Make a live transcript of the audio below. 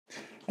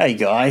Hey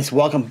guys,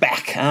 welcome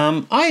back.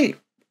 I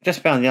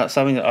just found out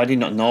something that I did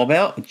not know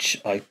about,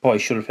 which I probably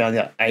should have found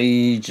out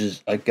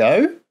ages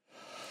ago.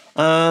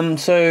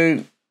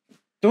 So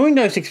doing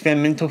those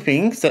experimental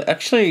things that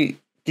actually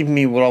give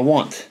me what I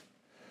want.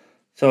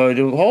 So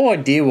the whole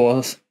idea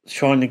was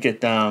trying to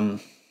get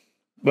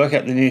work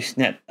out the new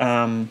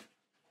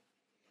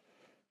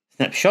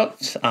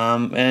snapshots.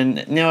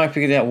 And now I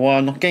figured out why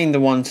I'm not getting the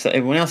ones that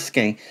everyone else is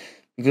getting,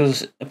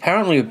 because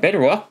apparently with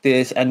Bedrock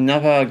there's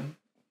another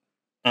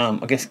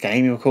I guess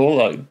game you would call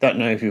it. I don't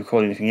know if you would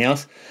call it anything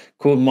else,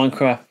 called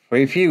Minecraft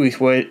Preview, is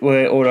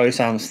where all those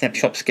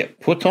snapshots get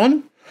put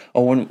on,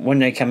 or when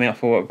they come out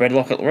for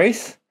Bedrock at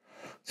least.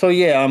 So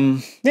yeah,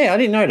 I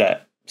didn't know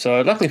that.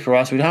 So luckily for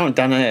us, we haven't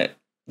done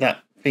that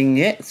thing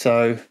yet,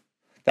 so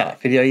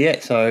that video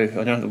yet, so I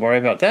don't have to worry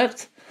about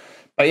that.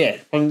 But yeah,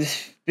 from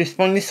this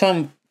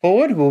time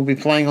forward, we'll be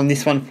playing on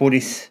this one for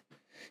this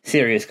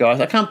series,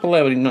 guys. I can't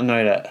believe I did not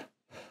know that.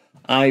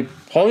 I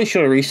probably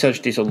should have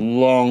researched this a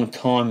long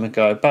time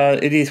ago,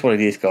 but it is what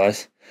it is,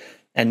 guys.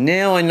 And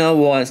now I know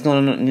why it's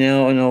not.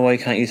 Now I know why you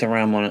can't use a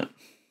RAM on it.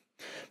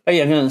 But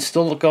yeah, I'm going to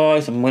install it,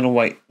 guys. I'm going to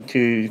wait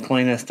to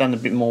clean it. It's done a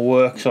bit more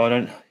work, so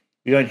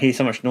you don't hear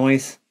so much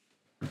noise.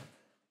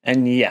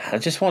 And yeah, I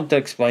just wanted to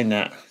explain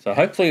that. So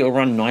hopefully it'll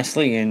run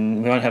nicely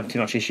and we won't have too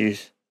much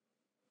issues.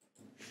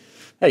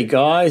 Hey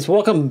guys,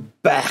 welcome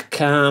back.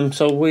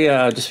 So we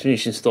are just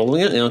finished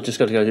installing it, and I've just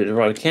got to go to the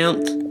right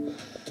account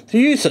to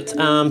use it.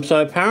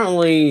 So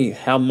apparently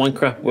how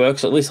Minecraft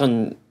works, at least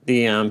on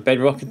the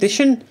Bedrock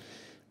edition,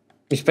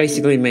 which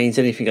basically means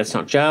anything that's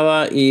not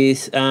Java,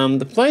 is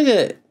to play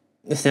the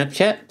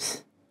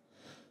Snapchats.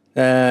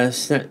 I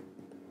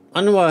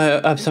don't know why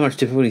I have so much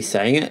difficulty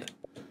saying it.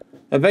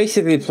 But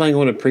basically playing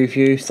all the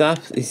preview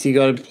stuff is you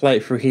got to play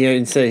it through here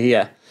instead of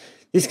here.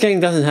 This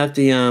game doesn't have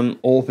the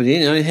ARP in.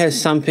 It only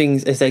has some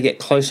things as they get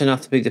close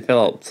enough to be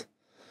developed.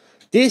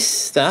 This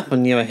stuff,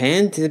 on the other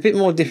hand, is a bit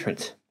more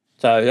different.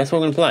 So that's what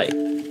I'm going to play.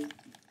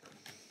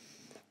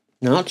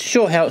 Now, not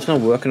sure how it's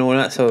going to work and all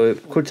that, so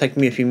it could take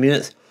me a few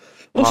minutes.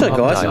 Also,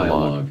 guys,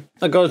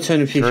 I've got to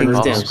turn a few things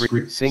down.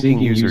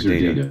 Syncing user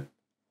data.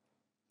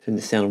 Turn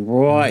this down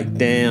right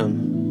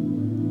down.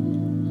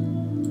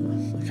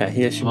 Okay,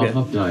 here should be.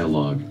 Pop-up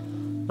dialog.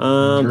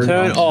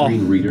 Turn off.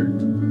 Screen reader.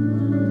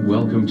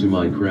 Welcome to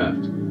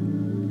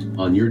Minecraft.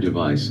 On your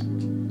device.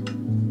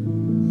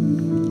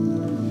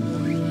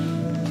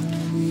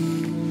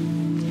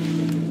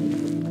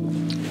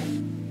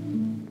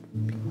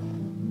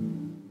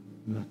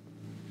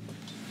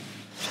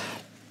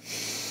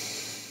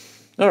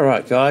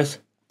 Alright guys,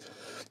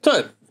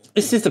 so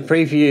this is the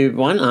preview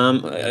one.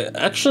 It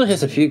actually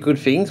has a few good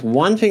things.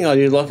 One thing I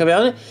do like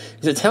about it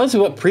is it tells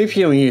you what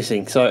preview I'm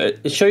using. So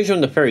it shows you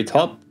on the very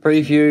top,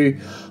 preview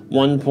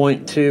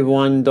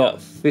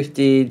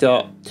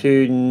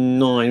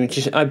 1.21.50.29, which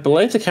is, I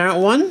believe, the current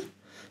one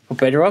for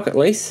Bedrock at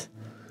least.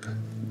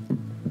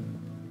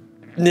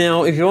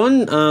 Now if you're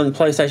on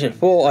PlayStation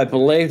 4, I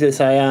believe there's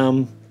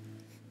a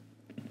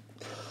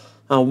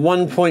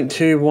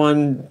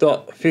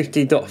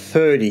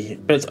 1.21.50.30,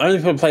 but it's only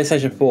for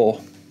PlayStation 4.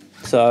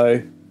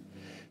 So,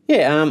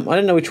 yeah, I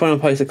don't know which one I'm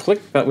supposed to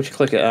click, but which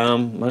click it. I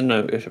don't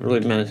know if it really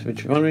matters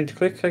which one to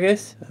click, I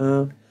guess.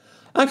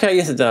 Okay,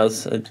 yes it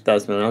does. It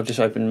does matter. I'll just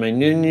open my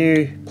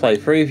menu, play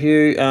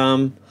preview.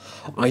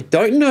 I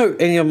don't know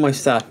any of my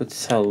stuff. Let's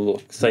just have a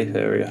look. Safe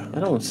area.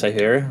 I don't want safe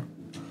area.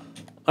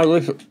 I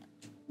look for...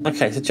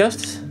 Okay, so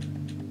just...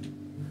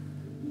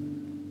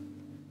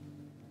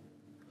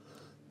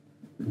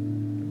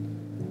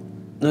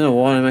 I don't know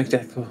why I make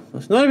that call.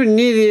 It's not even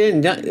near the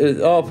end.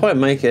 Oh, I'll probably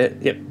make it.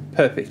 Yep,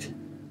 perfect.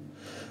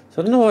 So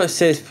I don't know why it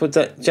says put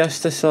that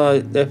just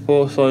aside,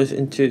 therefore size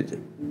into...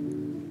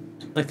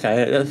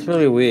 Okay, that's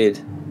really weird.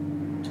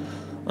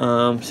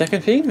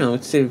 Second thing,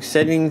 let's see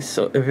settings,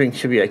 so everything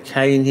should be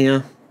okay in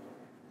here.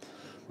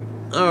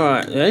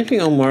 Alright, the only thing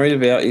I'm worried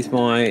about is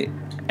my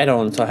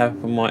add-ons I have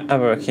for my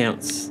other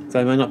accounts.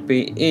 They may not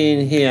be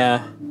in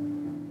here.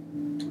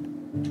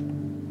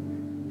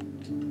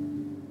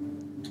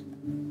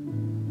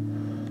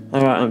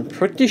 Alright, I'm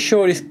pretty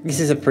sure this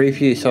is a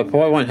preview, so I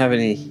probably won't have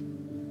any.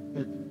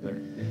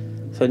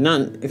 So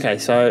none. Okay,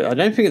 so I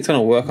don't think it's going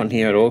to work on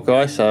here at all,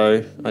 guys.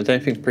 So I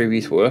don't think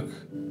previews work,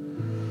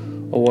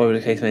 or whatever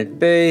the case may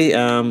be.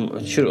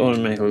 I should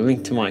automatically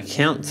link to my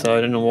account, so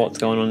I don't know what's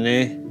going on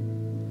there.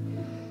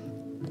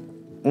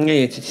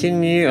 Yeah,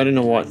 continue. I don't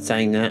know why it's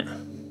saying that.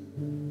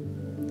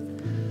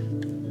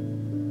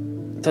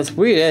 That's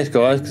weird as,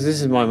 guys, because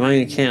this is my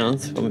main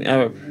account from the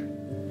other.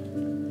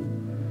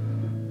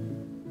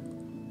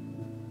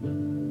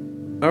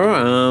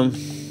 Alright,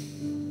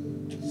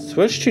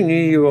 switch to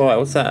new UI,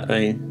 what's that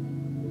mean?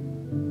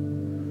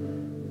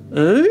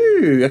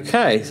 Ooh,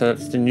 okay, so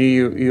that's the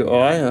new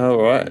UI,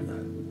 alright.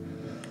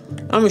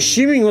 I'm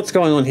assuming what's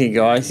going on here,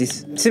 guys,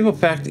 is simple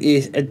fact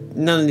is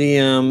none of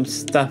the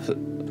stuff,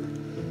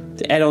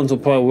 the add-ons will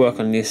probably work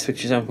on this,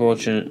 which is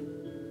unfortunate.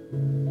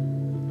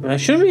 I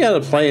shouldn't be able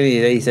to play any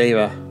of these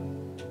either.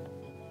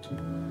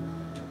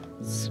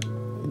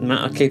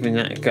 I'm keeping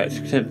that, go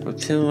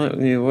to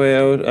new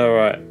world,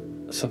 alright.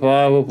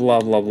 survival, blah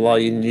blah blah,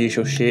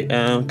 usual shit.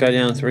 Go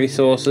down to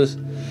resources.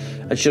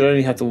 I should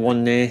only have the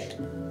one there.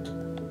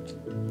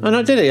 Oh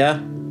no, did it? Yeah.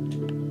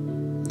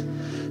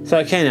 So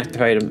I can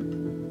activate them.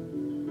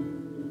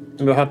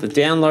 And we'll have to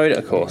download it,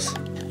 of course.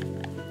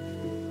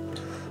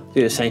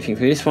 Do the same thing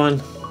for this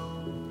one.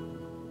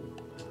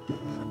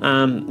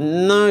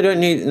 No, I don't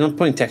need. Not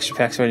putting texture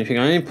packs or anything.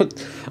 I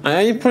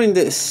only putting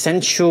the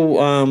essential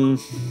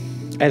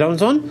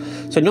add-ons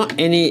on. So not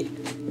any,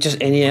 just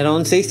any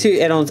add-ons. These two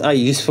add-ons are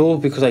useful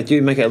because they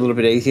do make it a little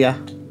bit easier.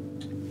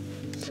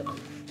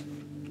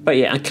 But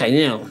yeah, okay,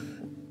 now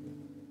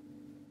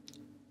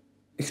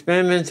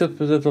experimental.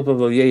 Blah, blah, blah,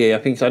 blah. Yeah. I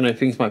think so. I know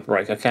things might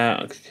break. I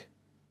can't.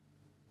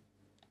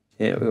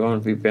 Yeah, we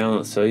want to be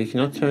balanced, so you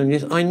cannot turn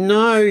this. I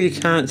know you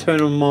can't turn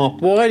them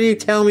off. Why do you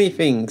tell me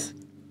things?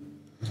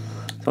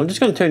 So I'm just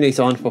going to turn these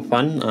on for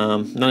fun.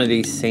 None of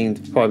these seem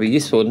to probably be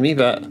useful to me,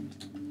 but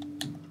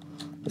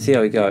let's see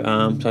how we go.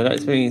 So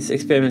that means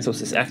experimental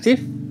is active.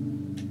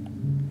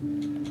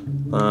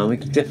 We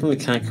definitely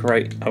can't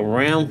create a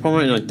round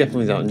from it, and I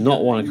definitely do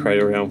not want to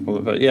create a round from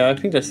it. But yeah, I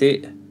think that's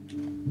it.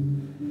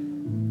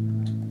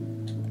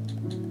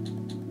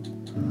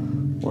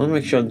 I want to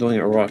make sure I'm doing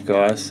it right,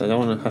 guys. I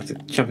don't want to have to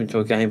jump into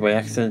a game by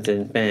accident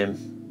and bam.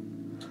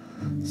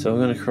 So I'm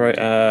going to create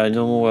a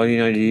normal, well, you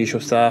know, the usual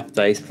stuff.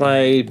 Days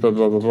played, blah,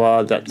 blah, blah,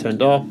 blah. That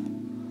turned off.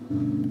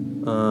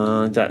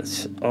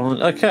 That's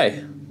on.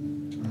 Okay.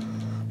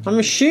 I'm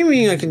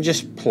assuming I can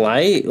just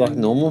play like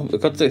normal. I've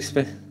got to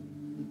expect.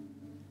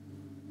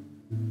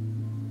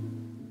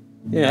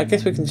 Yeah, I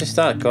guess we can just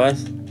start,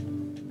 guys.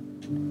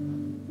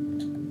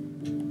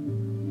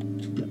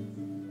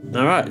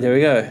 Alright, there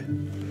we go.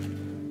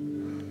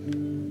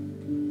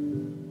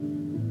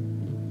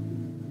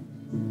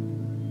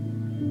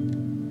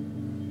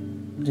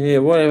 Yeah,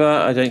 whatever,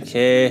 I don't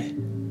care.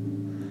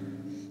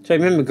 So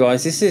remember,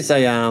 guys, this is a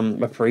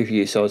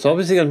preview, so it's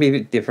obviously going to be a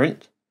bit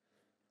different.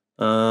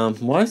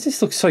 Why does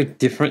this look so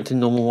different to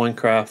normal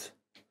Minecraft?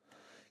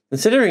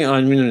 Considering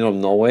I'm in the middle of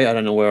nowhere, I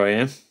don't know where I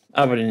am.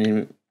 Other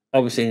than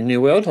obviously in the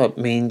new world, I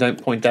mean,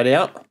 don't point that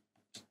out.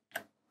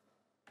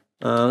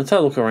 Let's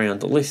have a look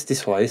around, at least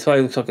this way. This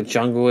way looks like a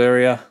jungle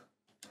area.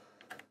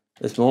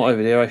 There's more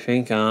over there, I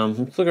think.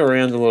 Let's look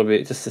around a little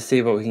bit just to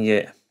see what we can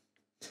get.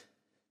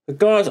 But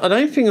guys, I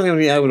don't think I'm going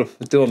to be able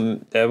to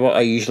do what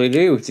I usually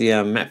do with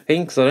the map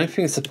thing, because I don't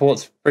think it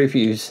supports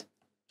previews.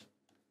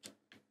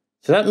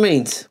 So that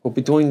means we'll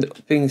be doing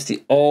things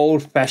the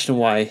old-fashioned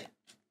way.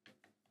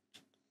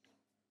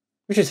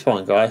 Which is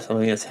fine, guys. I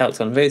mean, that's how it's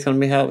going to be. It's going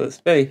to be how it's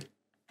be.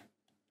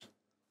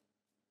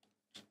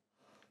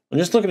 I'm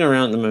just looking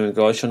around at the moment,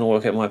 guys, trying to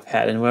work out my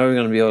pattern, where we're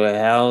going to be able to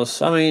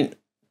house. I mean,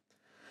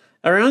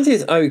 around here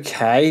is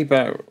okay,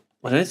 but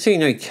I don't see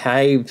no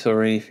caves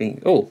or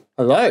anything. Oh,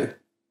 hello.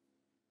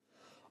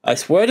 I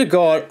swear to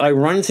God, I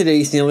run into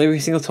these nearly every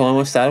single time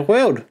I start a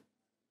world.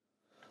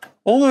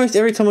 Almost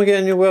every time I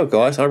get a new world,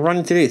 guys, I run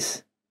into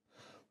this.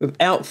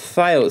 Without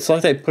fail. It's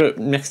like they put it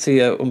next to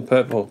you on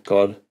purpose. Oh,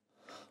 God.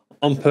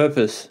 On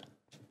purpose.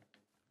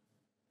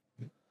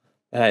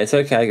 Hey, it's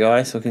okay,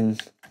 guys. We can...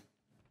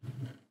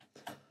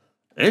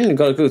 And we've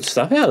got good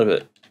stuff out of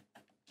it.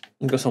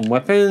 We've got some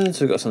weapons.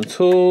 We've got some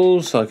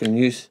tools so I can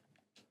use...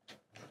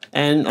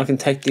 And I can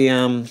take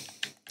the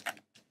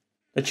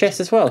chest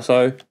as well,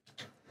 so...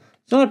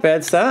 It's not a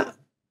bad start.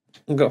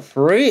 I've got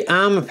 3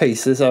 armor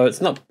pieces, so it's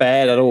not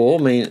bad at all.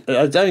 I mean,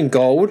 it's only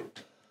gold.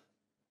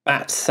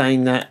 But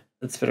saying that,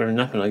 it's better than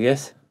nothing, I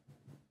guess.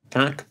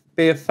 Can't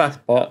be a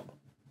fast bot.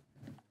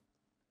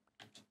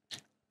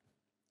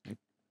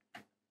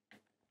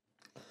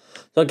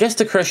 So I guess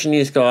the question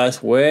is,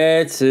 guys,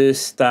 where to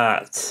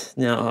start?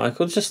 Now, I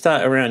could just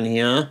start around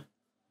here.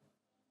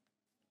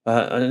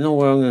 But I don't know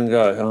where I'm going to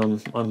go.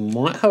 I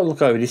might have a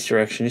look over this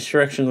direction. This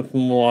direction looks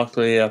more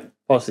likely a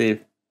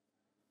positive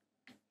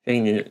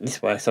thing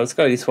this way. So let's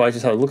go this way,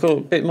 just have a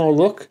bit more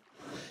look.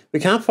 We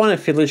can't find a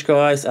village,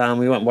 guys.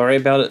 We won't worry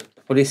about it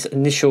for this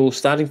initial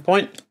starting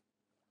point.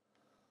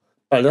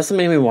 But it doesn't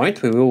mean we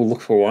won't. We will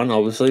look for one,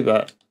 obviously,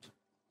 but...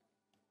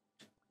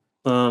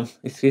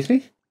 excuse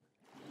me?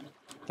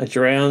 A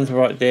drowned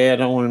right there. I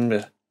don't want him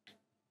to...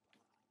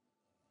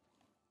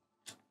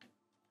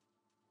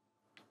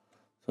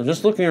 So I'm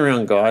just looking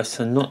around, guys,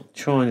 and not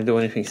trying to do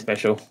anything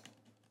special.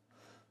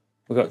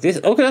 We've got this.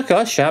 Look at that,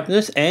 guys.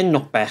 Sharpness and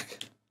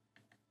knockback.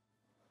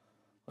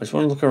 I just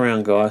want to look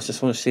around, guys.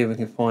 Just want to see if we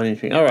can find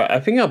anything. All right,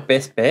 I think our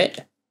best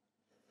bet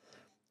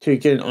to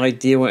get an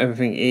idea what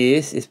everything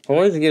is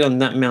probably to get on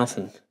that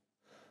mountain.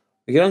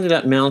 We get onto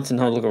that mountain,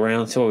 have a look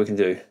around, see what we can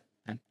do.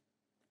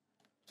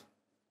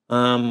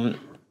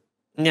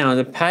 Now,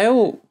 the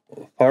pale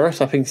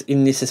forest, I think, is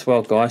in this as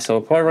well, guys. So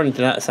I'll probably run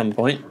into that at some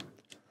point.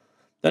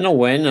 Don't know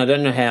when, I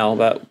don't know how,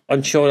 but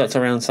I'm sure that's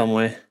around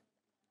somewhere.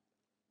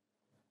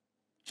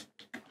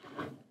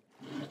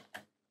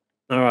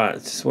 Alright,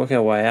 let's just work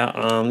our way out.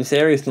 This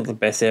area is not the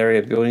best area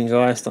of building,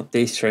 guys. Not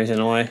these trees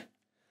anyway.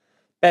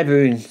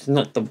 Baboons,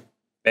 not the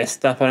best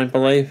stuff, I don't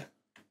believe.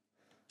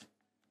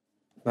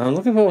 But I'm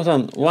looking for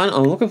some...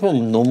 I'm looking for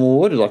normal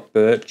wood, like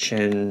birch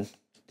and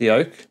the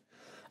oak.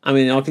 I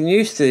mean, I can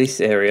use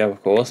this area,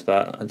 of course,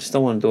 but I just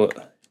don't want to do it.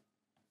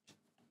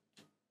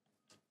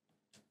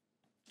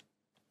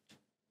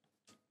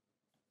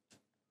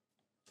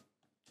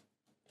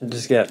 I'll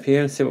just get up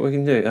here and see what we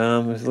can do.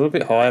 There's a little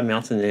bit higher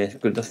mountain there.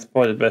 Good, that's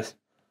probably the best.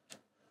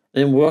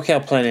 And then work our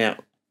plan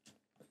out.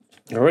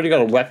 I've already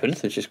got a weapon,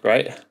 which is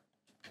great.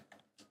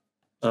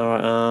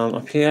 Alright,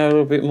 up here a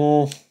little bit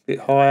more, a bit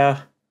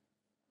higher.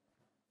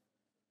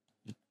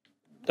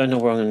 Don't know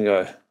where I'm going to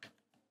go.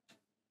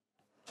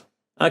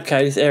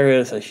 Okay, this area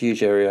is a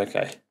huge area,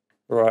 okay.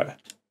 Right.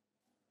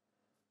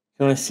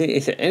 Can I see,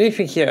 is there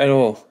anything here at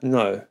all?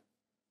 No.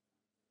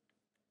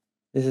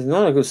 This is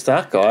not a good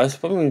start, guys.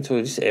 Put me into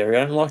this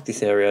area. I don't like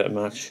this area that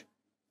much.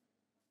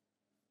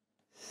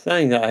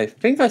 Saying that, I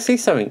think I see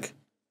something.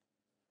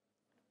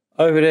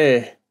 Over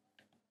there.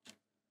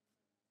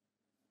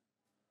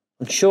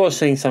 I'm sure I've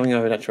seen something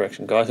over that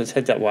direction, guys. Let's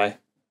head that way.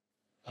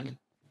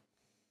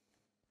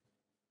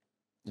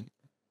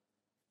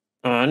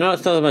 I know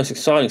it's not the most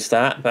exciting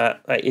start,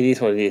 but it is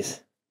what it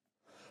is.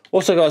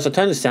 Also, guys, I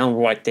turned the sound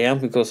right down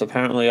because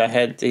apparently I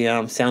had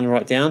the sound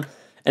right down.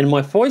 And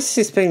my voice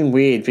has been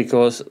weird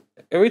because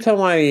every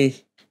time I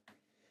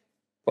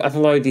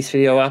upload this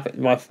video up,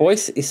 my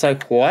voice is so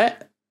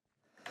quiet.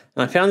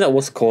 And I found out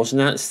what's causing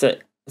that.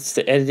 It's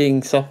the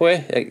editing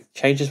software. It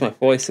changes my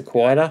voice to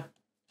quieter.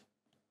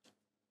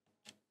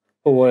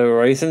 For whatever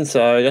reason.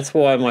 So that's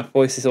why my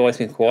voice has always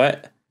been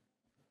quiet.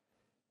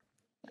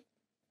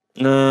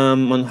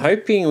 I'm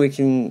hoping we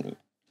can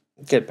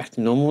get back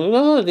to normal. Look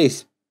at all of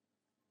this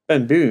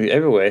bamboo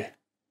everywhere.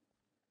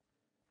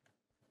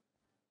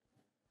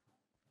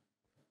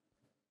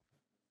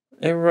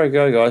 Everywhere I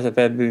go, guys, are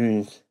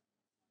baboons.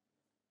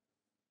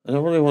 I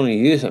don't really want to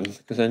use them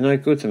because they're no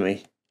good to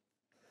me.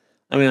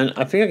 I mean,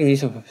 I think I can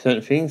use them for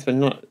certain things, but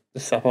not the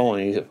stuff I want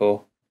to use it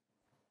for.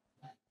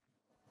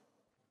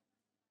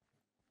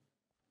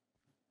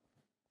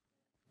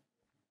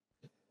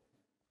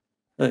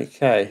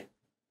 Okay.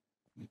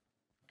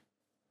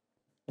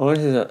 Oh,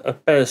 this is a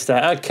better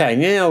start. Okay,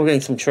 now we're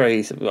getting some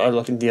trees that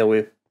I can deal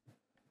with.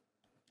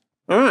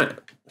 Alright,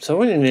 so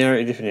we're in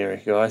a different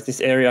area, guys. This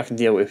area I can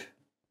deal with.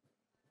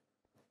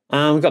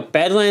 We've got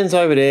Badlands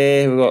over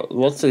there. We've got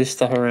lots of this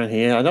stuff around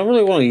here. I don't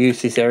really want to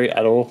use this area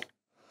at all.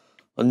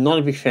 I'm not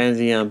a big fan of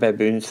the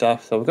baboon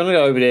stuff, so we're going to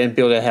go over there and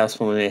build our house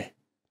from there.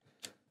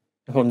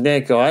 And from there,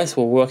 guys,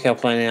 we'll work our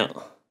plan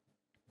out.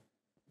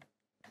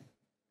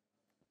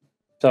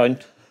 So,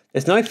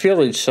 there's no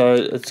village, so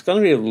it's going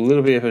to be a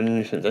little bit of a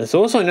nuisance. There's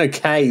also no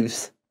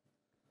caves.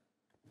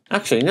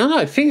 Actually,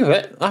 no, think of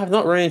it. I have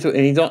not run into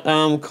any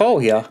coal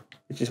here,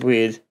 which is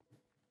weird.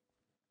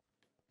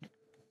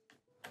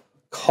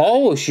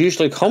 Coal is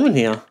usually common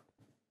here.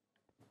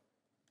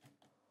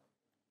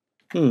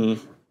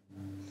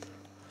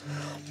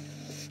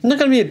 Not going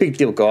to be a big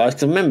deal, guys,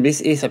 because remember, this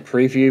is a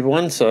preview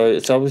one, so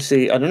it's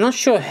obviously, I'm not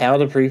sure how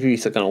the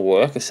previews are going to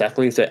work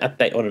exactly, if they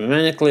update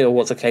automatically or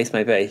what the case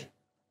may be.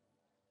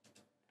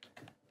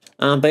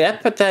 They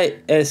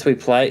update as we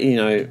play, you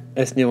know,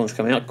 as new ones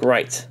come out,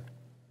 great.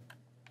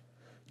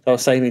 That'll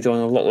save me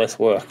doing a lot less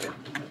work.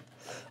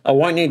 I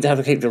won't need to have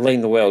to keep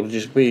deleting the world,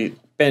 which will be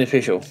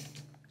beneficial.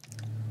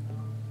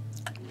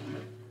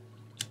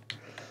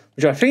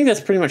 Which I think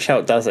that's pretty much how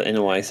it does it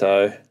anyway,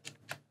 so...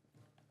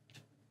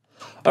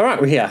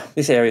 Alright, we're here.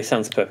 This area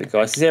sounds perfect,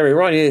 guys. This area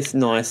right here is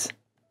nice.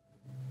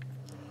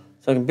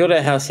 So I can build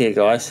our house here,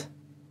 guys.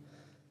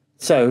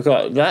 So we've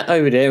got that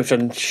over there, which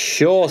I'm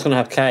sure is going to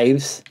have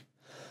caves.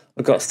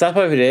 We've got stuff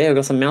over there. We've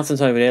got some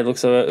mountains over there.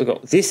 Looks like we've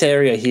got this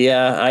area here.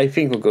 I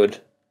think we're good.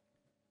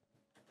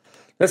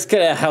 Let's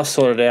get our house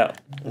sorted out.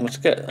 Let's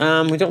get.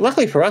 We don't.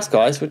 Luckily for us,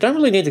 guys, we don't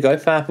really need to go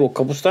far for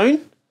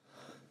cobblestone.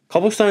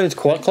 Cobblestone is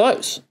quite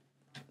close,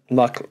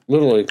 like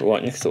literally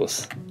right next to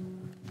us.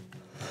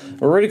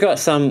 We've already got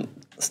some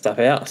stuff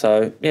out,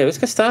 so yeah, let's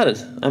get started.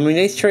 I mean,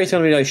 these trees are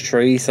going to be those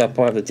trees that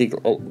probably have to dig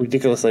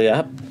ridiculously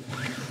up,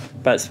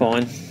 but it's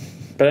fine.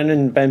 Better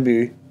than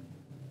bamboo.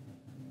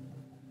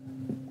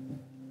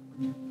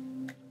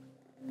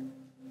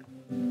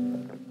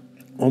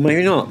 Or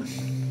maybe not.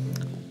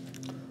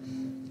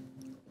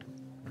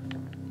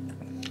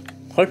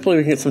 Hopefully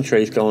we can get some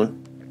trees going.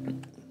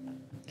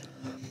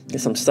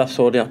 Get some stuff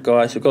sorted out,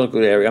 guys. We've got a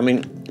good area. I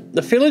mean,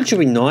 the village will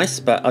be nice,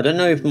 but I don't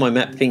know if my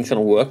map thing's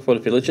going to work for the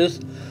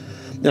villages.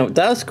 Now, it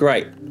does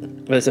great.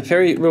 But there's a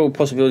very real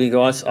possibility,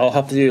 guys. I'll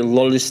have to do a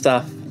lot of this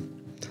stuff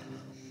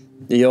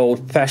the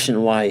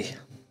old-fashioned way.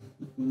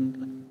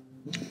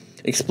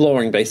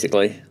 Exploring,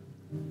 basically.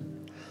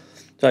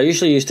 So I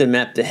usually use the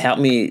map to help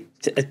me.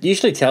 It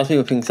usually tells me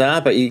where things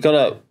are, but you got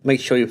to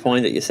make sure you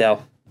find it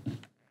yourself.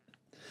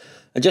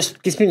 It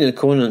just gives me the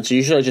coordinates.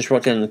 Usually I just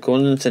write down the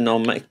coordinates and I'll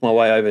make my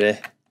way over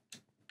there.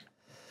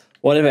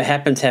 Whatever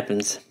happens,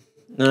 happens.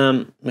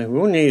 We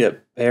will need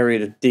an area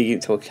to dig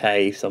into a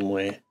cave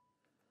somewhere.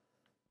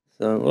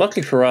 So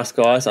luckily for us,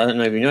 guys, I don't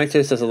know if you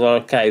noticed, there's a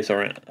lot of caves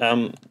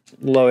around,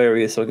 low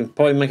areas, so we can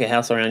probably make a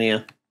house around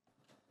here.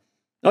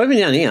 Or even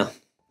down here.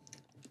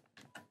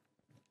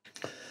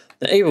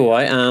 Now, either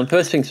way,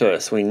 first things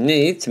first, we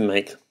need to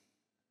make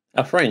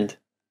a friend.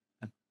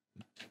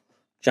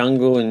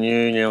 jungle and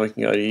you. Now we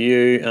can go to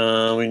you.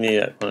 We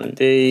need one of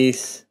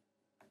these.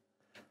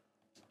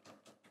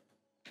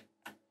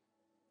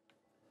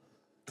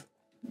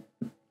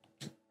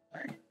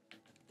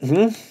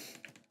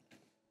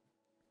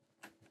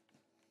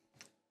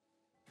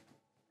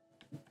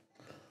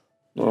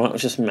 Alright,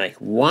 let's just make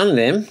one of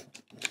them.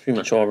 That's pretty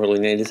much all I really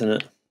need, isn't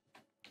it?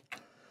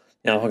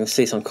 Now if I can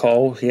see some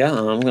coal here,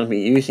 I'm going to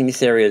be using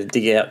this area to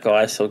dig out,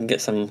 guys, so I can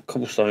get some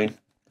cobblestone.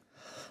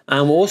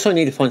 We'll also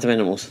need to find some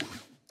animals.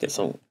 Get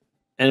some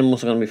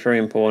animals are going to be very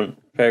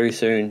important very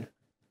soon.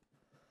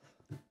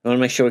 I want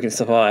to make sure we can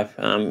survive.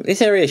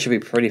 This area should be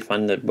pretty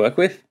fun to work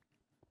with.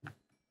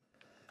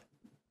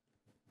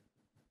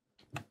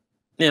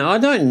 Now I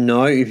don't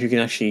know if you can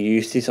actually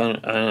use this on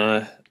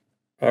a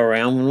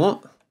realm or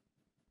not.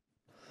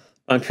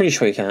 I'm pretty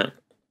sure you can't.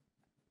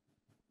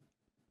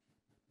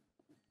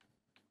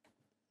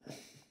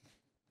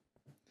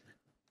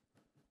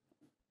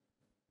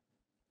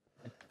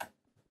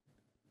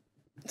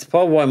 It's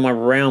probably why my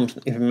realm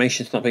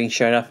information's not being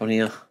showed up on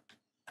here.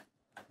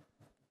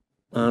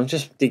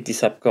 Just dig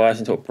this up, guys,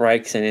 until it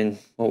breaks, and then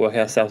we'll work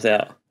ourselves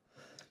out.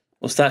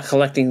 We'll start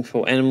collecting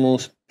for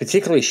animals,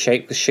 particularly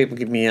sheep, because sheep will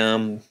give me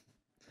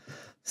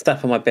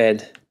stuff on my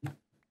bed.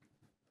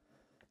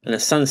 And the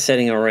sun's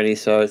setting already,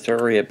 so it's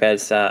already a bad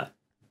start.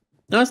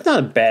 No, it's not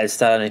a bad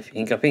start, I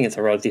think. I think it's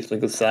a relatively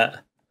good start.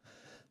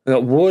 We've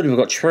got wood, we've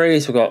got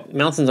trees, we've got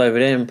mountains over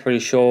there, I'm pretty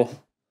sure.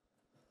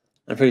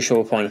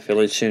 We'll find a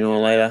village sooner or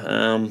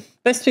later.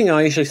 Best thing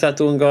I usually start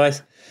doing,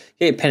 guys,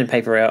 get your pen and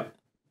paper out.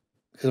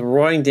 Because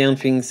writing down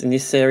things in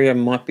this area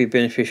might be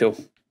beneficial.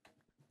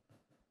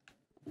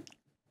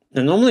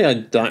 Now, normally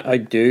I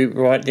do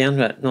write down,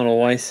 but not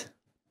always.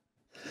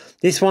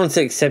 This one's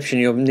the exception.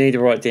 You'll need to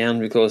write down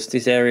because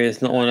this area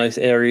is not one of those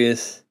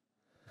areas.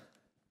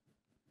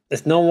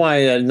 There's no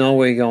way to know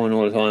where you're going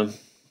all the time.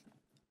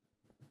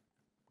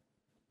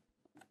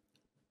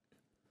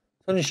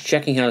 I'm just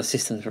checking how the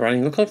system's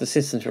running. Looks like the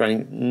system's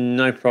running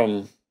no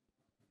problem.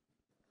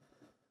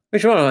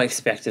 Which one I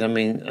expected. I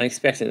mean, I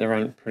expected it to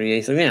run pretty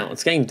easily. Now,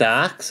 it's getting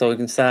dark, so we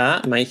can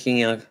start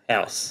making a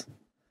house.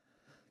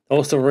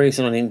 That's the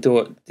reason I didn't do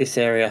it this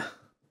area.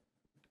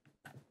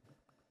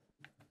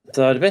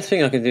 So the best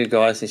thing I can do,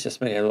 guys, is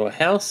just make a little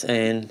house,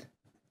 and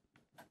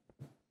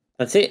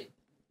that's it.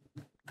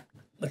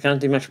 I can't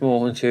do much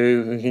more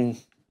until we can...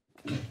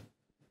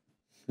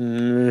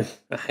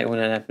 I hate when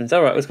that happens.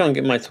 Alright, let's go and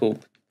get my tool.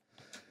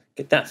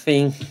 Get that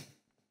thing.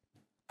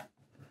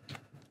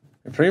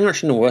 I'm pretty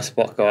much in the worst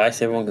spot, guys,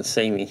 so everyone can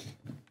see me.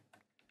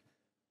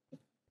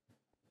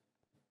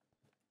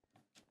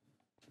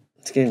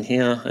 Let's get in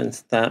here and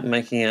start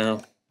making our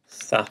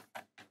stuff.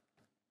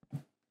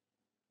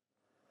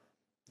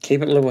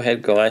 Keep it level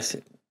head, guys.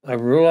 I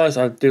realise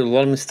I do a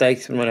lot of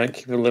mistakes when I don't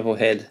keep a level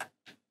head.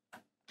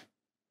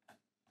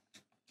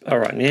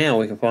 Alright, now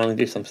we can finally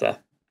do some stuff.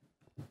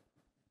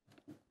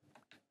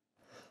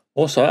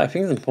 Also, I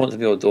think it's important to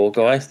build a door,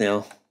 guys,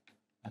 now.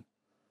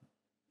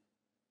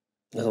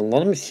 There's a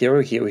lot of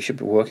material here we should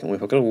be working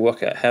with. I've got to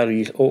work out how to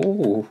use...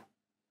 Oh!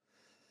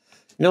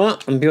 You know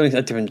what? I'm building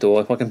a different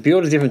door. If I can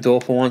build a different door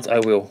for once, I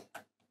will.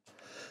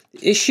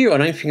 The issue, I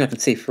don't think I can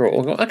see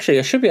through it. Actually,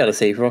 I should be able to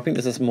see through it. I think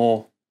this is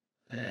more...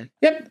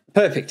 Yep,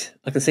 perfect.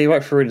 I can see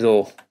right through the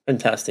door.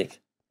 Fantastic.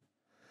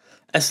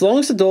 As long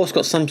as the door's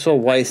got some sort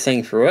of way of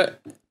seeing through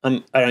it,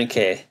 I don't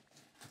care.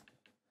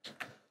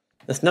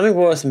 There's nothing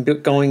worse than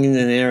going in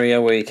an area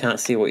where you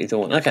can't see what you're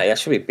doing. Okay, that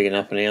should be big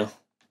enough now.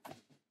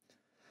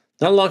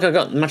 Not like I've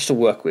got much to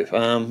work with.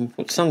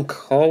 Put some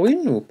coal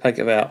in. We'll take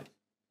about...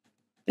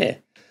 Yeah.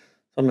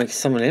 I'll make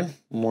some of them.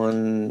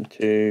 1,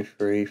 2,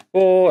 3,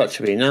 4. That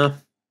should be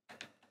enough.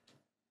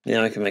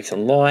 Now we can make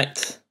some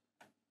light.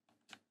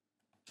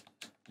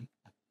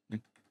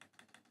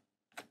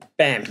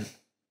 Bam.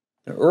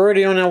 We're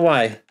already on our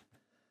way.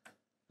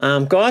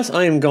 Guys,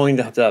 I am going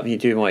to have to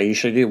do what I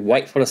usually do.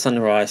 Wait for the sun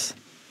to rise.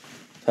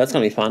 So that's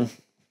going to be fun.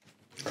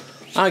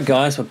 Alright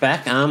guys, we're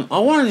back. I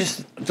want to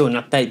just do an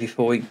update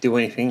before we do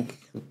anything.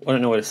 I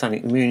don't know where the sun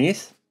moon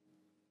is.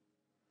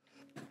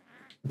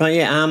 But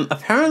yeah,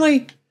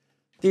 apparently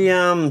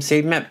the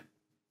seed map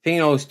thing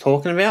I was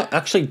talking about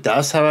actually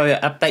does have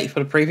an update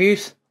for the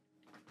previews.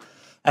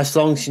 As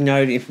long as you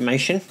know the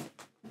information.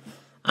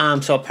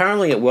 So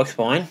apparently it works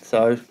fine.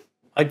 So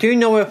I do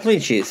know where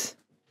Flinch is.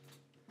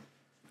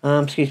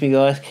 Excuse me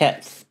guys,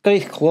 cat's got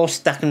his claws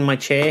stuck in my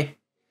chair.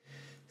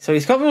 So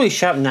he's got really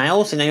sharp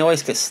nails and they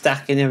always get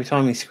stuck in every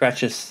time he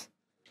scratches.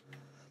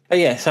 But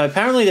yeah, so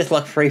apparently there's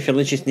like 3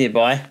 villages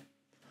nearby.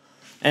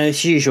 And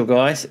it's usual,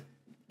 guys.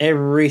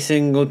 Every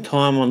single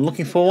time I'm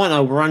looking for one,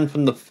 I'll run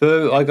from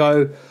I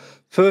go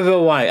further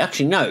away.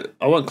 Actually, no,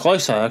 I went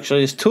closer,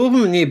 actually. There's 2 of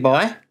them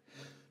nearby.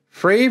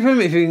 3 of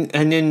them,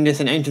 and then there's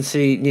an ancient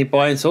city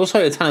nearby. And it's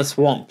also a ton of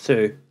swamp,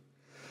 too.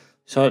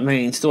 So, I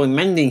mean, installing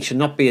mending should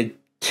not be a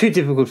too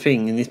difficult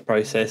thing in this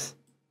process.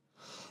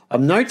 I've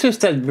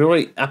noticed they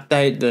really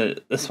update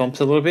the swamps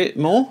a little bit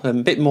more, a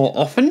bit more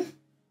often.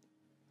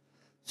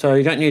 So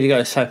you don't need to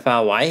go so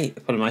far away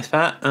for the most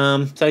part.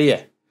 So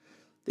yeah,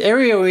 the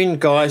area we're in,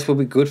 guys, will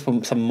be good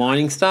for some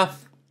mining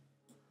stuff.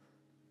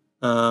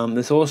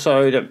 There's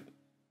also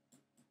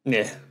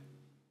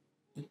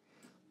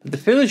the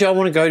village I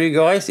want to go to,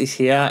 guys, is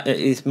here. It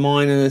is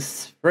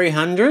minus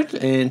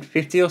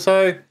 350 or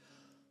so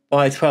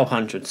by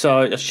 1200.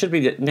 So it should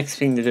be the next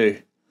thing to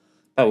do.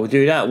 But we'll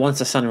do that once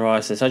the sun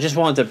rises. I just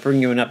wanted to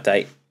bring you an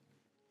update.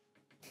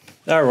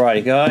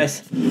 Alrighty,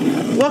 guys.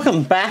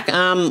 Welcome back.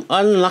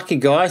 Unlucky,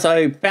 guys.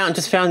 I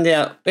just found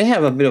out we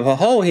have a bit of a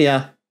hole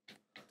here.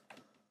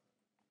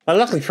 But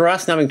luckily for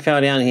us, nothing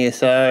fell down here.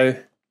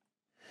 So,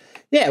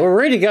 yeah, we're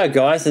ready to go,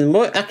 guys. And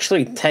we're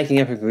actually taking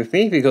everything with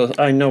me because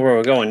I know where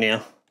we're going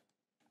now.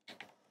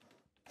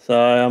 So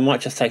I might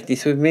just take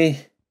this with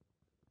me.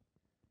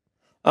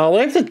 I'll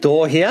leave the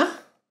door here.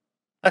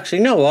 Actually,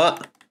 you know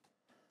what?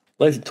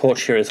 Leave the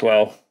torch here as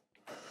well.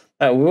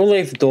 We'll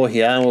leave the door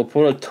here and we'll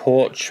put a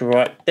torch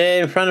right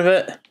there in front of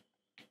it.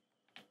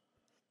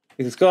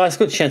 Because, guys,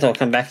 good chance I'll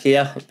come back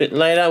here a bit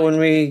later when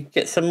we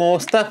get some more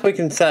stuff we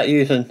can start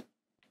using.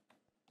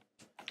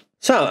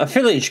 So, a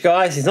village,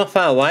 guys, is not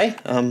far away.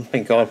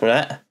 Thank God for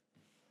that.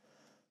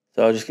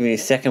 So, I'll just give you a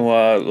second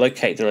while I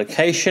locate the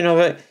location of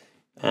it.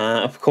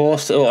 Of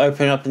course, it'll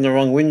open up in the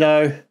wrong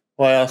window.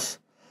 Why else?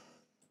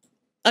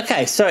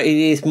 Okay, so it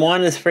is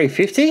minus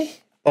 350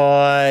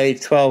 by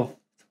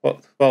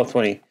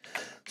 1220.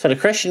 So the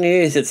question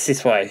is, it's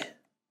this way.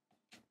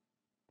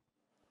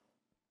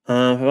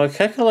 If my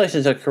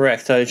calculations are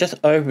correct, so just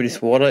over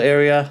this water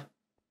area.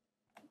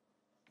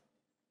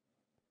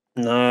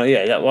 No,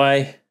 yeah, that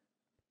way.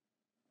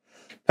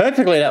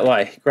 Perfectly that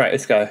way. Great,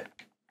 let's go.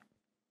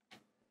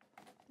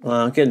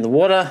 Get in the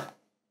water.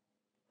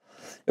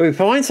 If we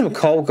find some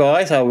coal,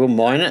 guys, I will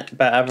mine it.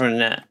 But other than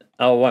that,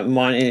 I won't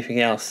mine anything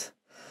else.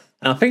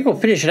 And I think we'll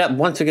finish it up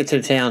once we get to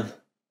the town.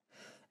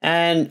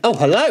 And, oh,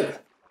 hello!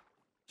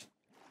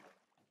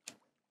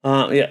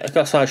 Yeah, I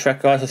got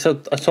sidetracked, guys.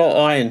 I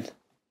saw iron.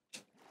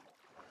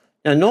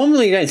 Now,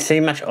 normally you don't see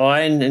much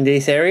iron in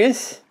these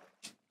areas.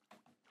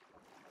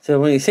 So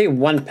when you see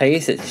one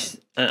piece, it's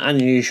an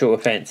unusual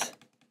offense.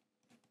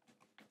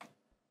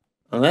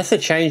 Unless they're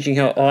changing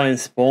how iron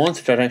spawns,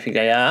 which I don't think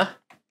they are.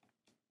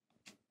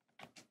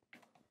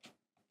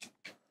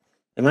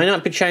 They may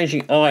not be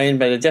changing iron,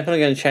 but they're definitely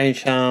going to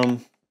change, well,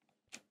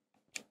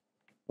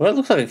 it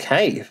looks like a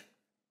cave.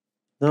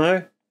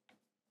 No?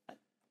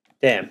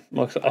 Damn,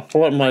 I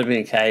thought it might have been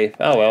a cave.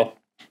 Oh well.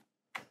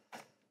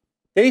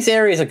 These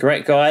areas are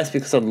great, guys,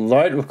 because they're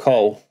loaded with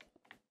coal.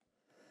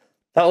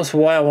 That was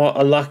why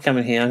I like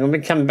coming here. I'm going to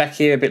be coming back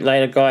here a bit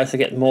later, guys, to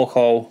get more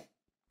coal.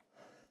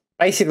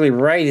 Basically,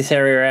 raid this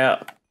area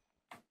out.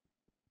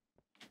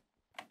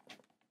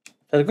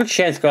 So there's a good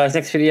chance, guys,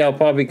 next video I'll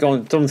probably be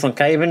doing some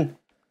caving.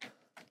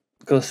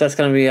 Because that's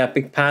going to be a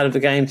big part of the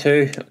game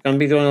too. I'm going to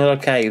be doing a lot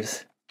of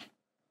caves.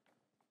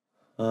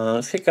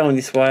 Let's keep going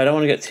this way. I don't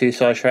want to get too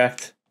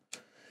sidetracked.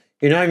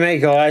 You know me,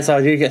 guys,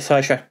 I do get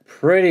sidetracked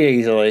pretty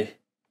easily.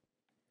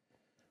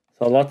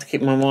 So I like to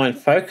keep my mind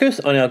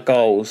focused on our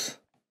goals.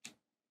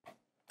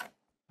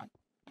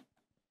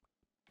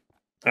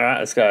 Alright,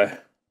 let's go.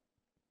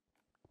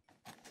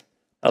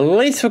 At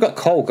least we've got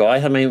coal,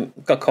 guys. I mean,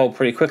 we've got coal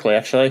pretty quickly,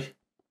 actually.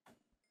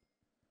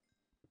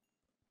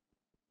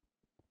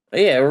 But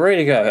yeah, we're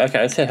ready to go.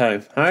 Okay, let's head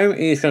home. Home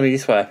is going to be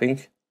this way, I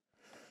think.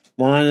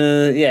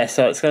 Yeah,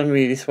 so it's going to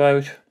be this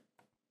way.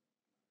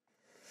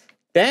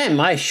 Damn,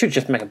 I should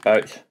just make a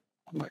boat.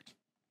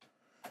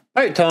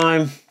 Boat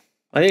time.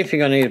 I didn't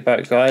think I need a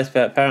boat, guys,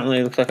 but apparently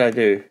it looks like I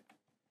do.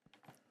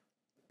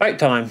 Boat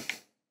time.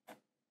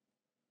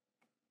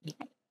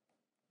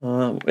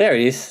 There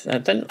it is. I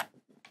don't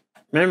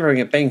remembering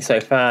it being so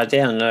far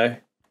down, though.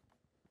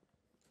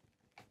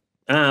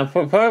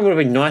 Probably would have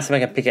been nice to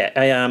make a pickaxe,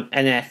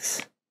 an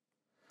axe.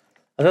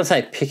 I was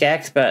going to say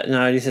pickaxe, but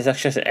no, this is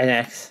actually just an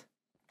axe.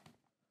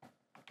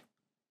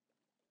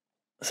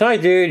 Sorry,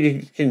 dude,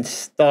 you can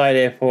die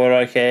there for what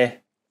I care.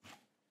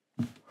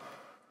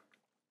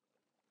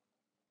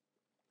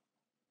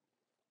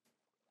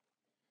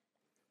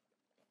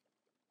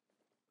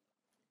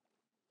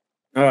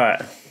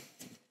 Alright.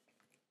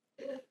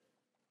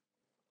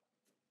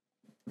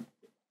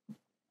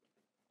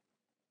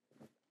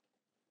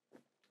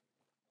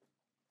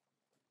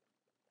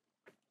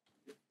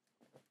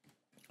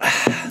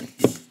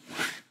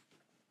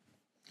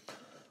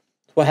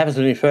 What happens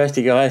when you're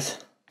thirsty, guys?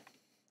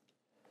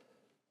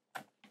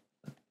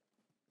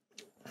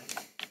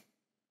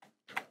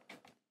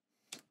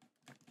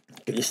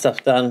 Get your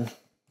stuff done.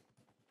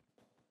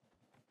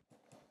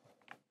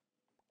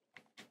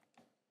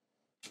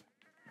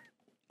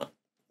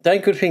 The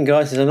good thing,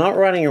 guys, is I'm not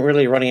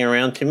really running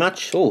around too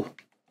much. Oh,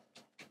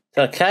 is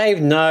that a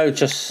cave? No,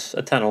 just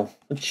a tunnel,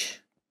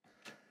 which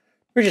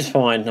is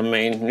fine. I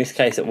mean, in this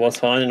case, it was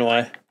fine in a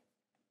way.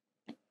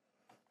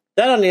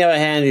 That, on the other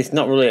hand, is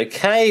not really a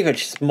cave. It's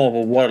just more of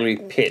a watery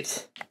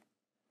pit.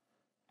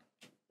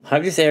 I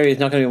hope this area is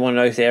not going to be one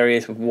of those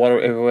areas with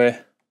water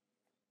everywhere.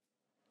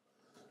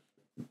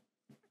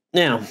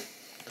 Now,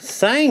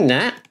 saying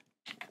that,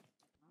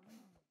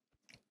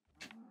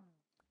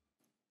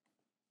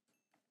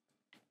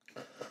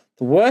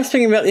 the worst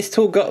thing about this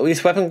tool,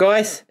 this weapon,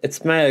 guys,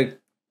 it's made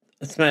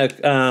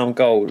of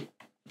gold.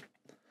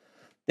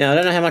 Now, I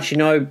don't know how much you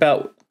know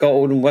about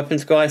golden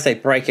weapons, guys. They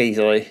break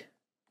easily.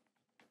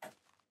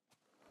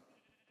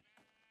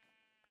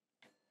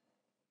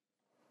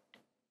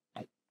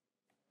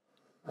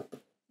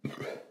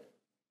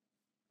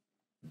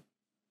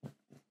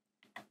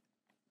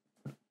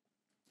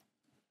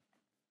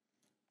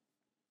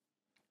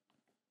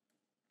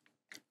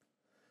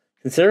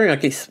 Considering I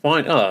keep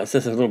spine. Oh, it's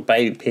just a little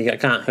baby pig. I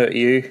can't hurt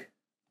you.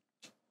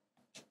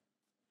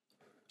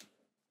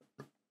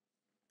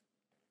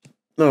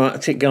 Alright,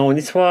 let's keep going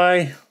this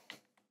way.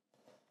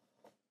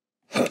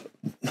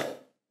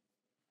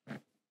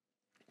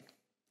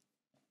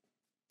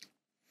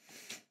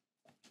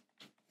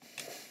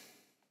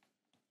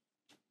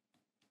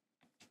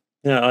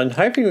 Now, I'm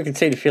hoping we can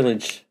see the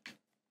village.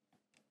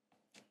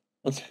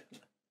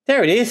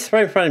 There it is,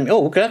 right in front of me.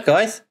 Oh, look at that,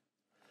 guys.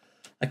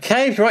 A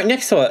cave right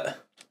next to it.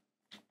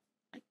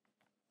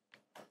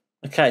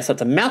 Okay, so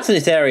it's a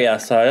mountainous area,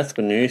 so that's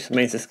good news. It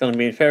means it's going to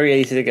be very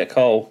easy to get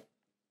coal.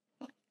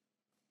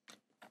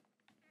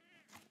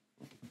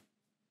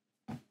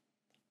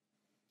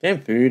 Damn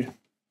food.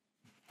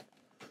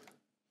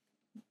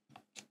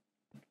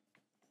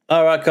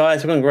 Alright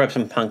guys, we're going to grab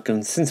some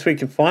pumpkins. Since we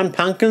can find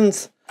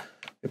pumpkins,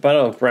 we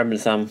better grab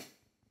some.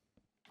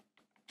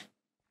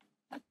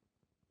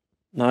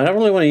 No, I don't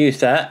really want to use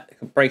that.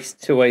 It breaks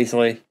too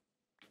easily.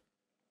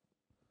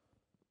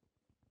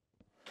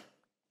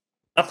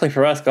 Luckily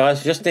for us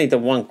guys, we just need the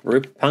one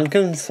group of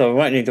pumpkins, so we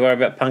won't need to worry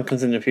about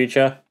pumpkins in the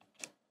future.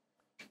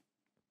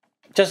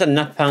 Just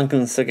enough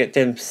pumpkins to get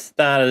them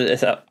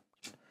started up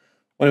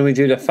when we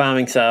do the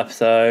farming stuff,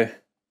 so.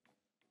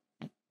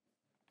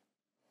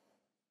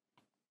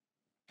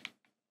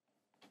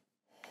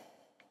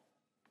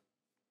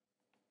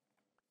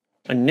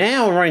 And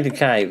now I'm running to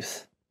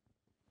caves.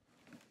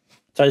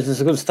 So this is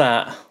a good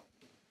start.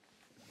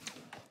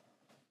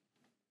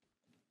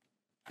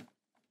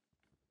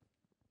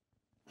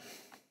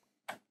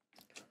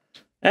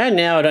 And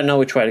now I don't know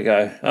which way to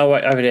go. Oh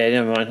wait, over there,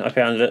 never mind, I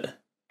found it.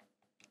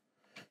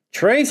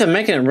 Trees are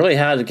making it really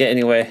hard to get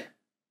anywhere.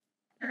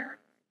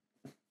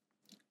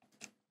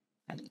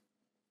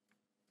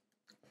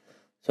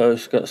 So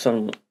it's got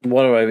some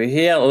water over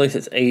here, at least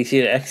it's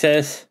easier to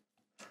access.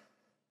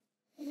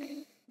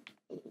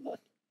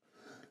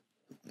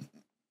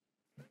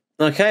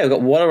 Okay, we've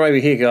got water over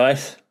here,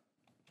 guys.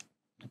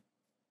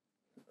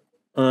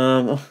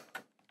 I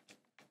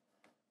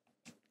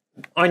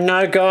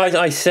know, guys,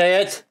 I see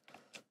it,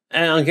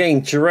 and I'm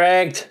getting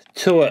dragged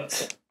to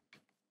it.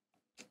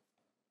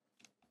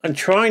 I'm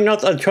trying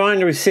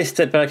to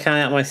resist it, but I can't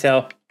help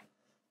myself.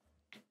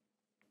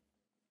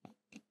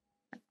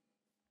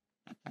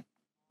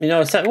 You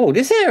know, it's like, oh,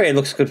 this area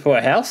looks good for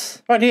a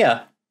house. Right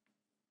here.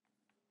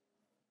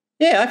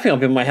 Yeah, I think I'll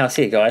build my house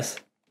here, guys.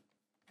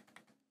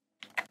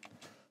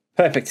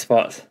 Perfect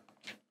spot.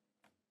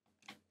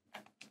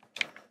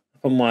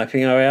 Put my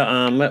thing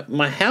out.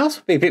 My house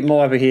would be a bit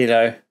more over here,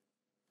 though.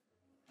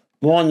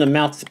 More on the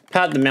mountain,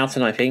 part of the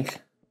mountain, I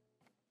think.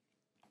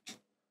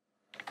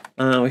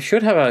 We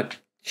should have a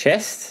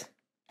chest.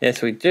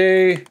 Yes, we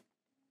do.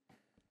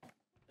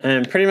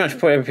 And pretty much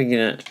put everything in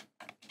it.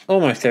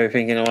 Almost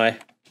everything in a way.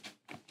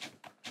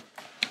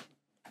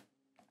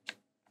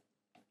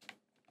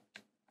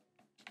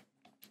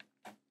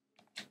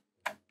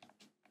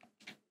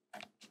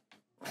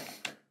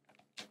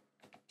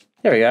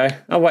 There we go.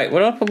 Oh wait, what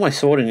did I put my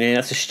sword in there?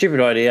 That's a stupid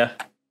idea.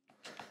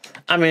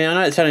 I mean, I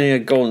know it's only a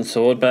golden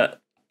sword,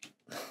 but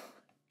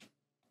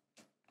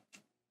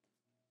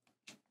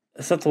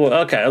it's not the word.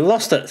 Okay, I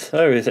lost it.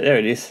 There it is. There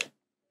it is.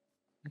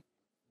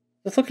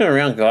 Just looking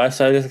around, guys.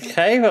 So there's a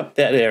cave up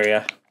that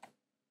area.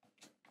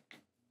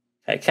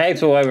 Okay,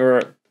 caves all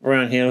over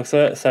around here, looks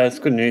like it. So it's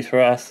good news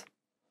for us.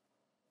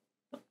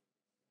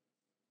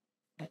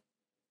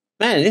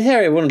 Man, this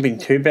area wouldn't have been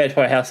too bad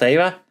for a house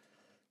either.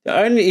 The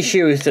only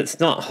issue is that it's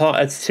not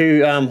high. It's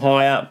too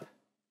high up.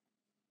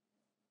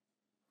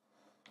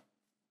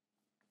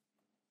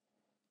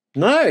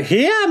 No,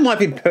 here might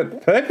be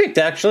perfect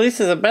actually. This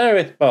is a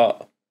better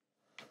spot.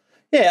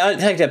 Yeah, I'll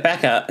take that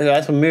back up,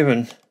 guys. We're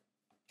moving.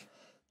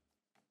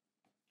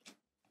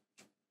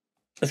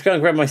 Let's go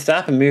and grab my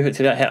stuff and move it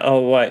to that house.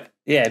 Oh wait,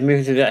 yeah,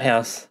 move it to that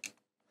house.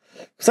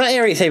 So that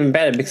area is even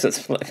better because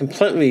it's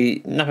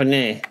completely nothing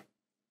there.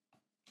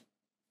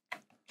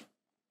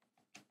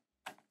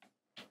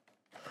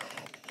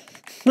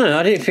 No,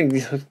 I didn't think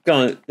this was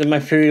that my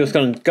food was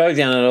going to go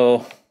down at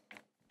all.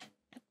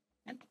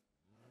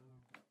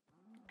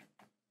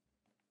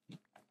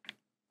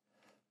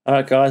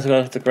 Alright guys, I'm going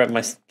to have to grab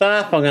my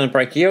stuff. I'm going to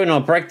break you and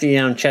I'll break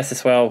the chest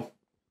as well.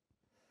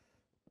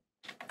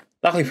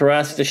 Luckily for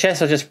us, the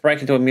chest will just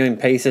break into a million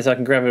pieces. I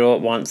can grab it all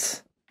at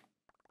once.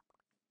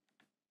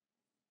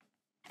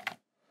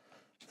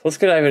 So let's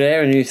get over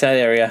there and use that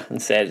area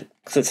instead.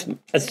 Because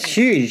it's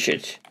huge.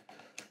 It's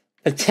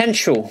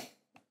potential.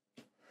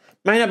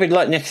 May not be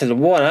like next to the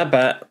water,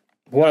 but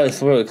water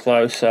is really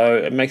close, so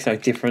it makes no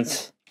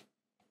difference.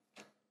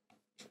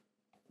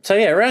 So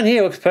yeah, around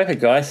here looks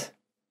perfect, guys.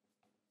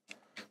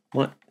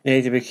 Might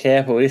need to be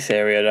careful with this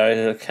area though.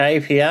 There's a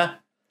cave here.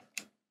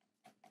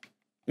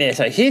 Yeah,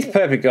 so here's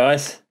perfect,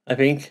 guys, I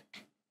think.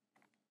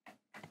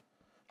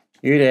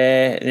 You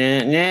there.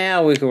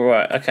 Now we can,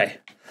 right, okay.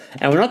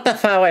 And we're not that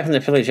far away from the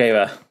village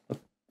either.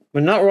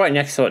 We're not right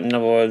next to it, in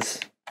other words.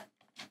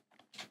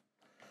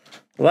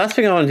 The last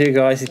thing I want to do,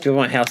 guys, is build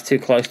my house too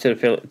close to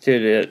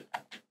the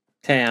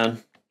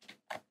town.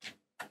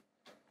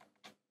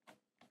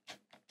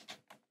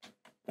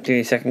 Give me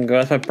a second,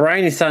 guys. My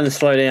brain is starting to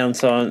slow down,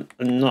 so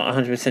I'm not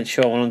 100%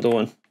 sure what I'm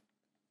doing.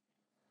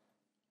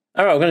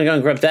 Alright, we're going to go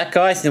and grab that,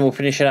 guys, and then we'll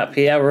finish it up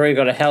here. We've already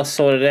got a house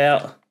sorted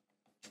out.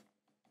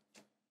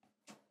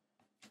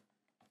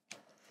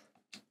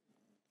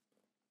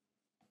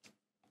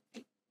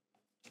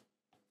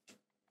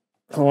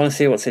 I want to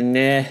see what's in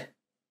there.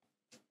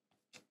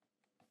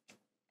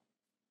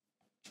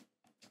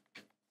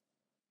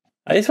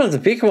 Oh, this one's a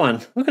big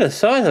one. Look at the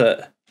size of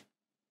it.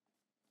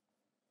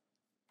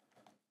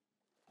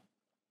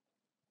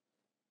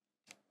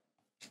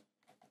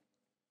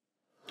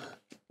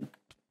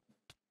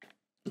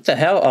 What the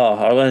hell? Oh,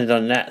 I landed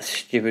on that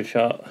stupid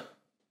shot.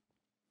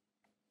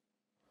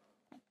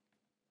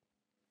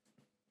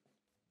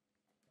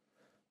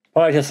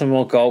 Probably just some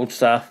more gold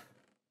stuff.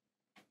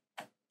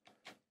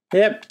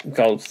 Yep,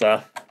 gold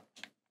stuff.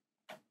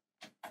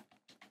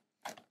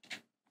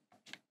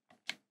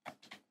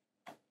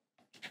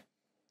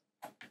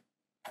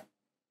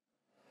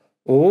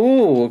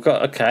 Ooh,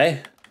 got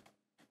okay.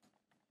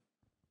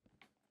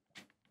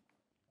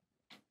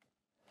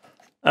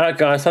 Alright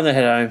guys, time to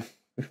head home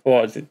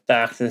before the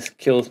darkness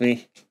kills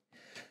me.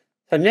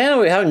 So now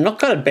we have not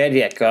got a bed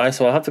yet, guys,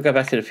 so I'll have to go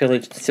back to the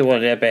village to see one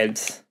of their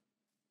beds.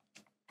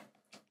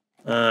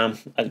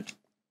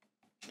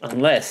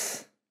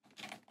 Unless...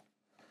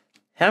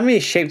 How many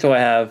sheep do I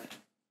have?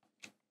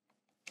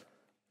 If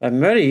I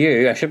murder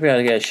you, I should be able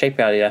to get a sheep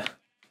out of here.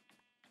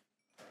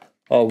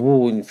 Oh,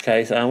 wool in this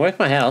case. Where's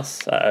my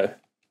house? Uh-oh.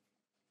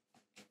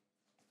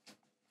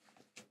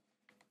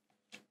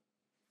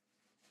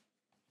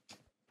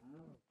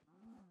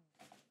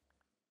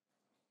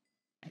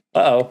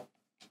 Uh-oh.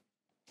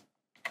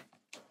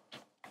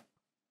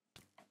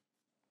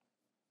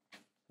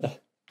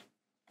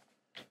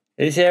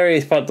 This area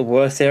is probably the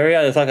worst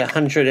area. There's like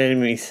 100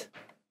 enemies.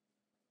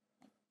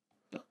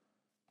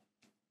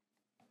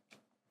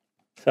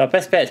 So our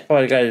best bet is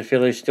probably to go to the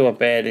village, do a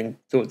bed, and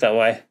do it that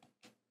way.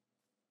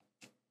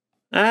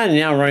 And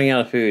now I'm running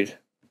out of food.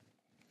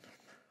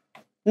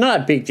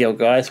 Not a big deal,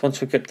 guys. Once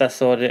we get that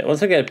sorted,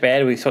 once we get a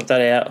bed, we sort that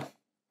out.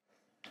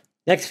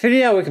 Next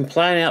video, we can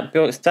plan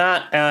out,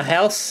 start our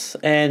house,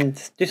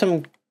 and do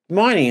some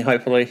mining,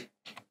 hopefully.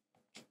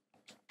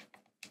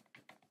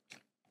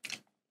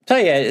 So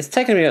yeah, it's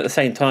taken me at the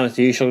same time as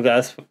the usual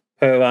does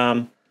per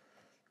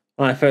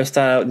when I first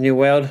start out New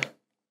World.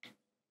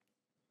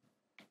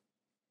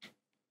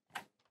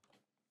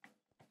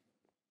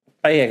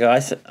 But yeah,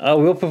 guys, I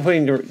will put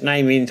the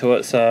name into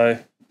it, so...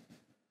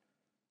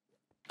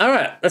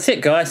 Alright, that's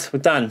it, guys. We're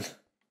done.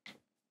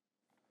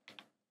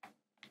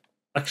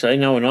 Actually,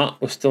 no, we're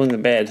not. We're still in the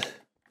bed.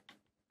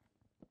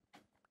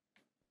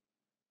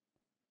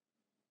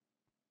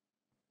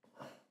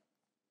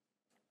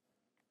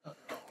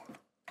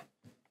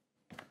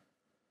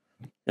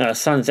 No, the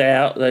sun's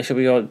out. They should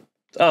be all...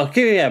 Oh,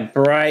 give me a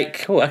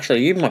break. Oh,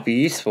 actually, you might be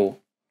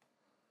useful.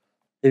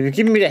 If you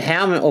give me the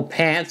helmet or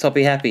pants, I'll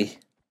be happy.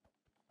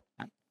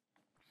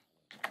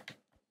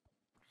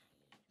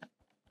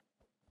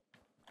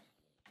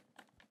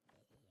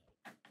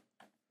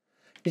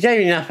 He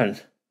gave you nothing.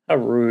 How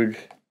rude.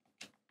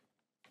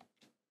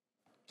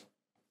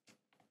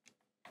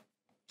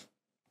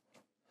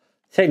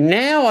 So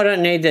now I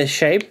don't need the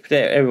shape.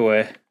 They're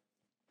everywhere.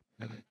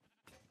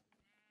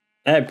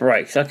 That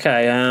breaks.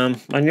 Okay,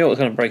 I knew it was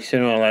going to break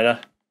sooner or later.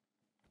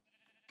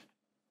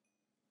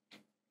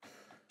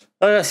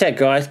 Like I said,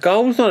 guys,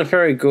 gold's not a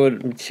very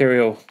good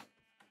material.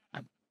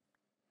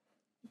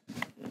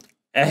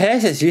 It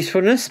has its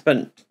usefulness,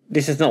 but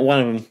this is not one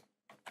of them.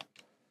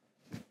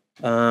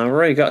 I've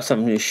already got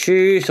some new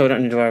shoes, so I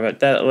don't need to worry about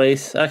that at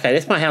least. Okay,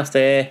 that's my house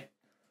there.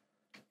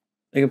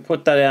 We can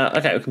put that out.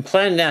 Okay, we can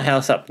plan our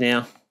house up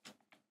now.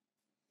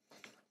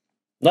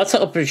 Lots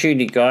of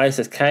opportunity, guys.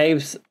 There's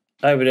caves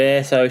over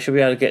there, so we should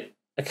be able to get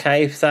a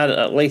cave started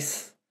at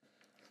least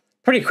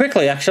pretty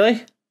quickly,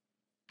 actually.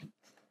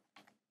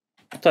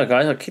 So,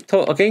 guys, I'm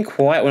getting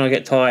quiet when I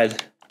get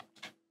tired.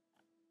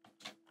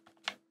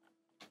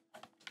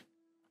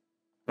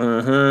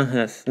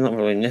 That's not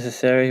really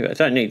necessary, but I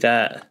don't need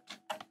that.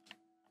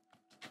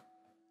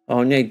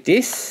 I'll need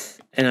this,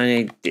 and I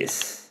need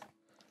this.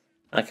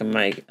 I can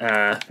make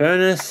a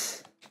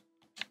furnace.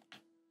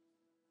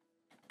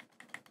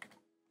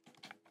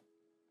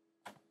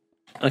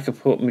 I can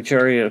put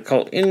majority of the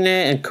coal in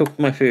there and cook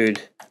my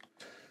food.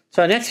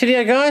 So next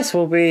video, guys,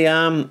 will be,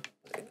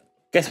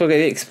 guess we'll be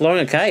exploring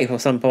a cave at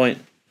some point.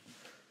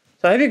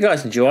 So I hope you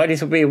guys enjoyed.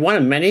 This will be one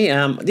of many.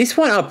 This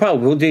one I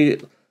probably will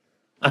do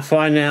a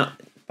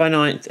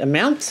finite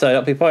amount, so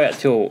it'll be probably up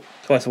till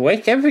twice a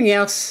week. Everything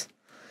else...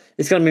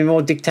 It's going to be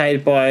more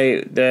dictated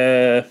by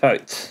the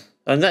votes.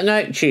 On that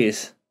note,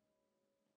 cheers.